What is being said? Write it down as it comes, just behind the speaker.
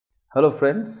Hello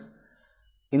friends,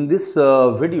 in this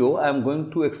video I am going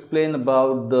to explain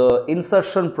about the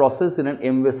insertion process in an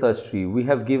MV search tree. We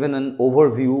have given an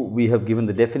overview, we have given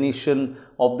the definition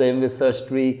of the MV search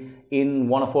tree in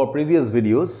one of our previous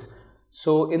videos.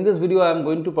 So in this video I am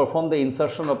going to perform the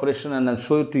insertion operation and I'll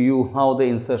show it to you how the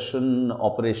insertion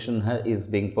operation is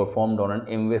being performed on an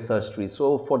MV search tree.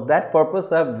 So for that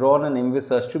purpose I have drawn an MV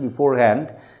search tree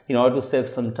beforehand in order to save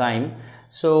some time.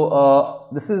 So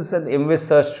this is an MV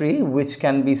search tree which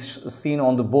can be seen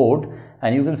on the board,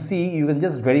 and you can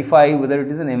just verify whether it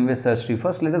is an MV search tree.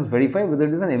 First let us verify whether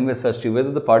it is an MV search tree,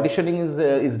 whether the partitioning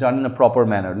is done in a proper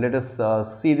manner. Let us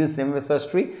see this MV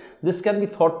search tree. This can be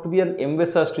thought to be an MV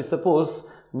search tree. Suppose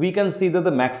we can see that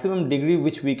the maximum degree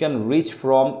which we can reach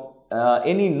from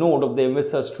any node of the MV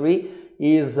search tree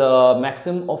is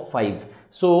maximum of 5.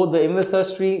 So the MV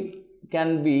search tree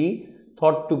can be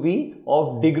thought to be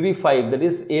of degree 5, that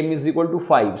is m is equal to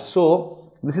 5. So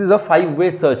this is a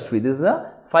 5-way search tree. This is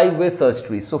a 5-way search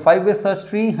tree. So 5-way search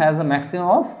tree has a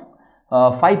maximum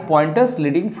of 5 pointers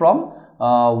leading from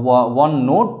one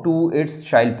node to its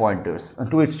child pointers,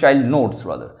 to its child nodes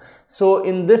rather. So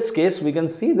in this case we can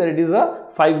see that it is a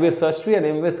 5-way search tree, an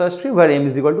m-way search tree where m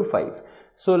is equal to 5.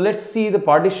 So let's see the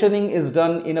partitioning is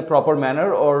done in a proper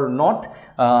manner or not.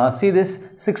 See this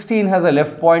 16 has a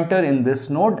left pointer in this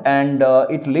node, and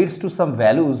it leads to some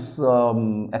values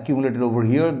accumulated over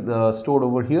here, stored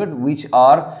over here, which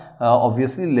are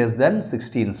obviously less than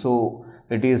 16. So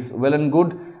it is well and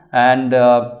good, and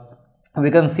we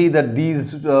can see that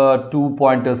these 2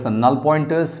 pointers are null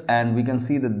pointers, and we can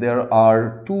see that there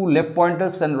are 2 left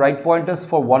pointers and right pointers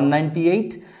for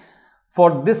 198.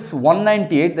 For this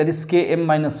 198, that is km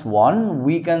minus 1,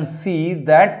 we can see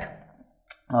that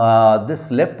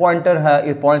this left pointer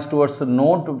it points towards a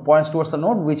node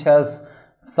which has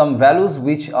some values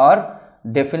which are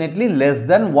definitely less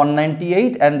than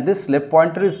 198, and this left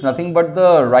pointer is nothing but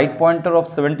the right pointer of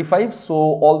 75. So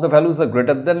all the values are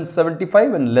greater than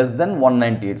 75 and less than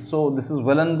 198. So this is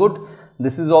well and good.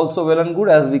 This is also well and good,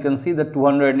 as we can see that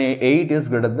 208 is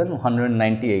greater than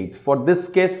 198. For this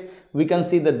case we can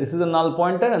see that this is a null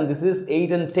pointer and this is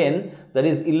 8 and 10, that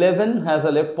is 11 has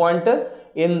a left pointer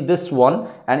in this one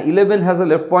and 11 has a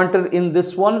left pointer in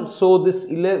this one. So this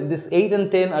 8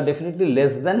 and 10 are definitely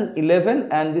less than 11,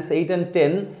 and this 8 and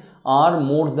 10 are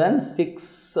more than 6.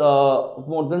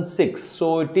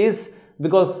 So it is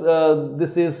because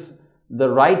this is the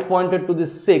right pointer to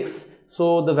this 6.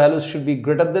 So the values should be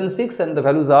greater than 6, and the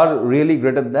values are really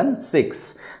greater than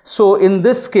 6. So in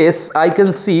this case I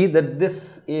can see that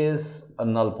this is a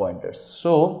null pointer.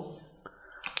 So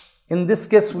in this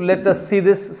case let us see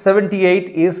this 78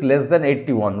 is less than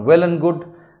 81. Well and good.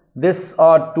 These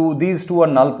two are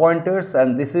null pointers,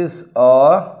 and this is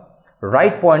a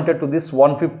right pointer to this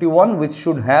 151, which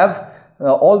should have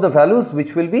all the values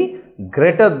which will be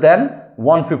greater than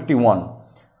 151.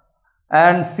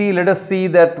 And see, let us see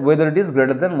that whether it is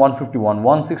greater than 151.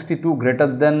 162 greater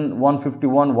than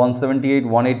 151, 178,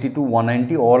 182,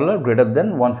 190 all are greater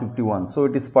than 151. So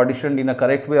it is partitioned in a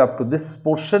correct way up to this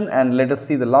portion, and let us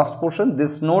see the last portion.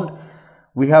 This node,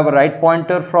 we have a right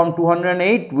pointer from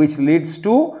 208 which leads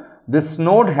to this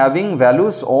node having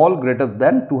values all greater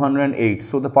than 208.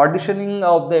 So the partitioning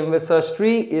of the MV search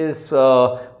tree is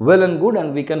well and good,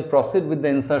 and we can proceed with the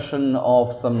insertion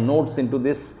of some nodes into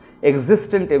this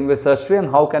existent MV search tree. And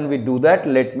how can we do that?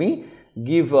 Let me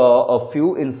give a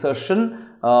few insertion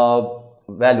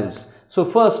values. So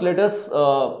first let us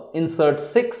insert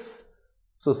 6.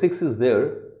 So 6 is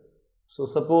there. So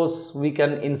suppose we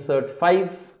can insert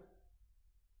 5.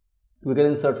 We can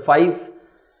insert 5,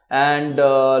 and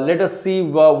let us see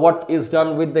what is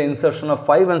done with the insertion of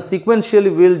 5, and sequentially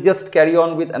we will just carry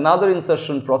on with another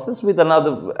insertion process with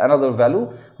another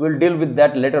value. We will deal with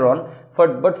that later on.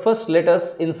 But first let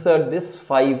us insert this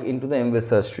 5 into the MV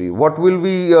search tree. What will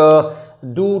we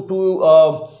do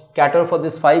to cater for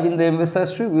this 5 in the MV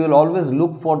search tree? We will always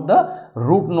look for the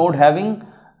root node having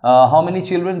how many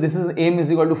children? This is m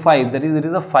is equal to 5, that is it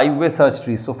is a 5-way search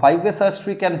tree. So 5-way search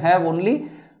tree can have only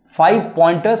 5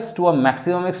 pointers to a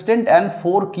maximum extent and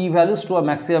 4 key values to a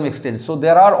maximum extent. So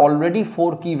there are already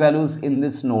 4 key values in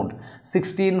this node: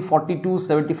 16, 42,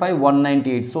 75,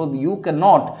 198. So you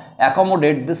cannot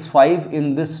accommodate this 5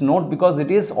 in this node because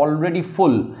it is already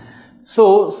full.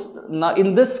 So now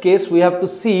in this case we have to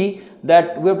see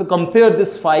that we have to compare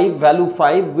this value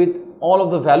 5 with all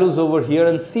of the values over here,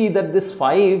 and see that this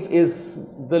 5 is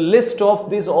the list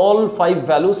of these all 5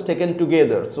 values taken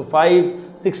together. So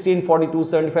 5, 16, 42,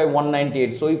 75,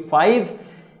 198. So if 5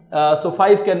 So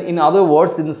 5 can, in other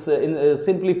words,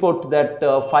 simply put, that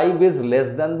 5 is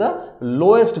less than the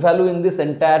lowest value in this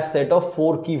entire set of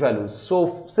 4 key values.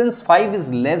 So since 5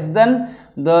 is less than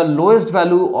the lowest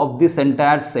value of this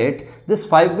entire set, this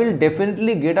 5 will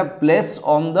definitely get a place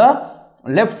on the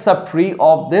left subtree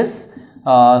of this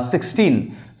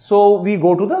 16. So we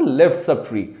go to the left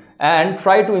subtree and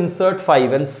try to insert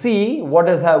 5 and see what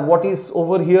is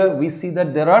over here. We see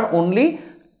that there are only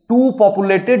 2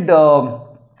 populated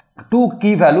 2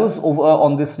 key values over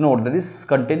on this node, that is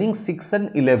containing 6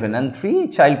 and 11, and 3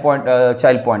 child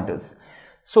pointers.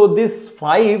 So this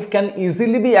 5 can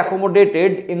easily be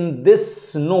accommodated in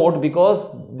this node,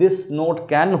 because this node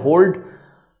can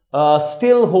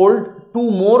still hold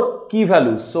 2 more key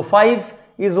values. So 5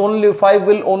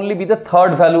 will only be the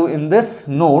third value in this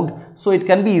node, so it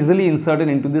can be easily inserted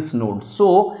into this node.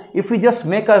 So if we just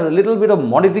make a little bit of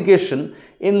modification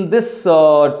in this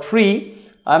tree,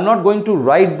 I am not going to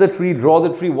draw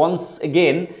the tree once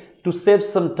again to save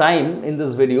some time in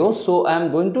this video. So I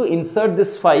am going to insert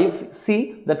this 5.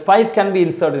 See that 5 can be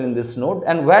inserted in this node,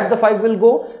 and where the 5 will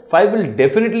go? 5 will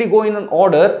definitely go in an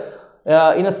order,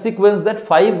 in a sequence that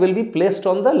 5 will be placed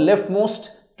on the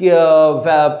leftmost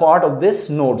part of this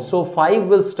node. So 5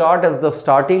 will start as the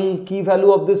starting key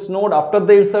value of this node after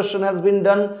the insertion has been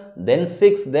done, then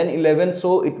 6, then 11.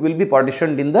 So it will be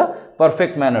partitioned in the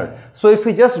perfect manner. So if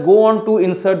we just go on to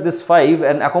insert this 5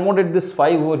 and accommodate this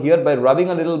 5 over here by rubbing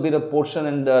a little bit of portion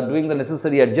and doing the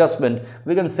necessary adjustment,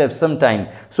 we can save some time.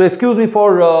 So excuse me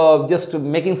for just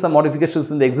making some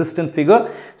modifications in the existing figure.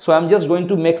 So I am just going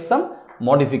to make some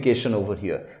modification over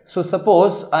here. So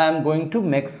suppose I am going to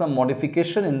make some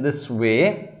modification in this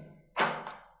way.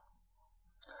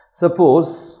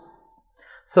 Suppose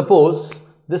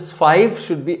this 5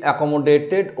 should be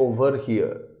accommodated over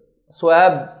here. So I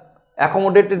have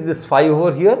accommodated this 5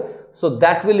 over here. So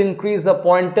that will increase a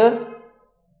pointer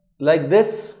like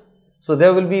this. So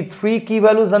there will be 3 key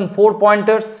values and 4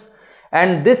 pointers.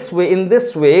 And this way, in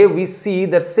this way, we see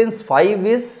that since 5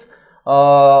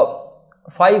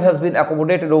 has been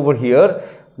accommodated over here,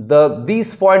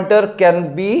 these pointer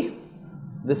can be,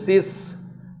 this is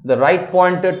the right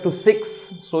pointer to 6,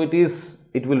 so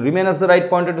it will remain as the right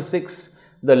pointer to 6.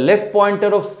 The left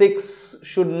pointer of 6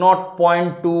 should not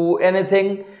point to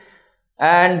anything,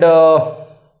 and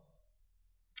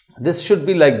this should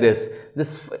be like this.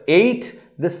 This 8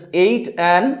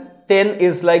 and 10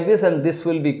 is like this, and this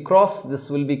will be cross, this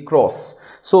will be cross.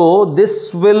 So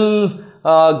this will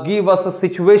give us a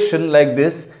situation like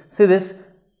this. See this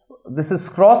is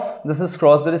cross, this is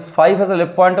cross. There is 5 has a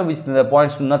left pointer which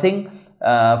points to nothing,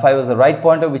 5 has a right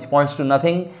pointer which points to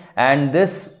nothing, and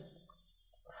this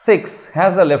 6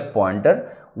 has a left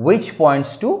pointer which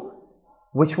points to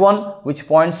which one? Which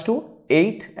points to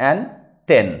 8 and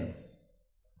 10.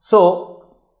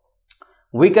 So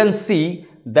we can see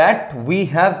that we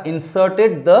have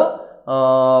inserted the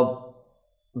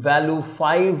value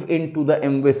 5 into the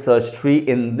MV search tree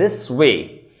in this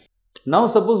way. Now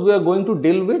suppose we are going to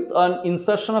deal with an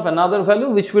insertion of another value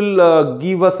which will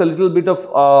give us a little bit of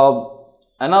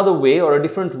another way or a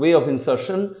different way of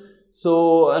insertion.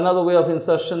 So another way of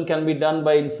insertion can be done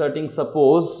by inserting,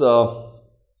 suppose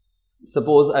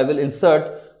I will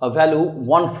insert a value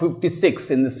 156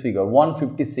 in this figure,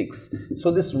 156.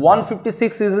 So this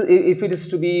 156 is, if it is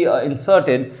to be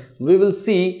inserted, we will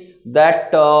see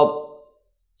that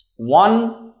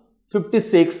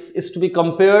 156 is to be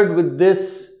compared with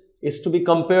this,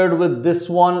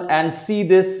 one, and see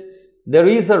this, there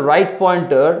is a right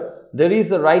pointer,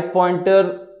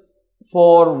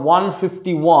 for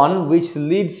 151 which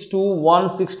leads to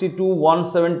 162,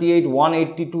 178,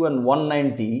 182 and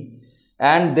 190,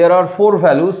 and there are 4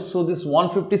 values. So this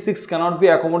 156 cannot be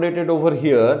accommodated over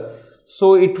here,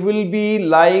 so it will be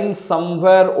lying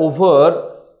somewhere over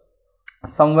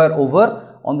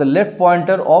on the left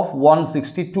pointer of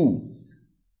 162.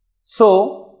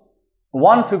 So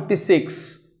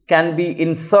 156 can be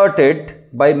inserted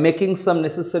by making some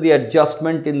necessary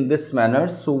adjustment in this manner.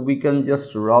 So we can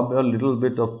just rub a little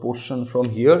bit of portion from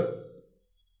here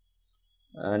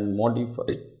and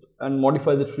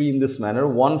modify the tree in this manner.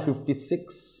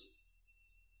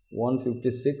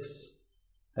 156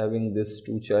 having this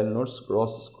 2 child nodes,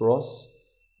 cross,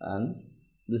 and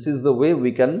this is the way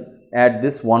we can add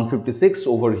this 156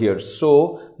 over here.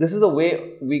 So this is the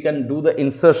way we can do the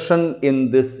insertion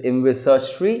in this MV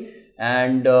search tree.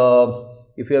 And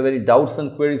if you have any doubts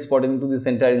and queries pertaining to this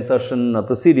entire insertion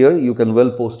procedure, you can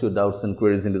well post your doubts and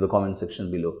queries into the comment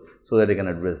section below so that I can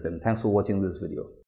address them. Thanks for watching this video.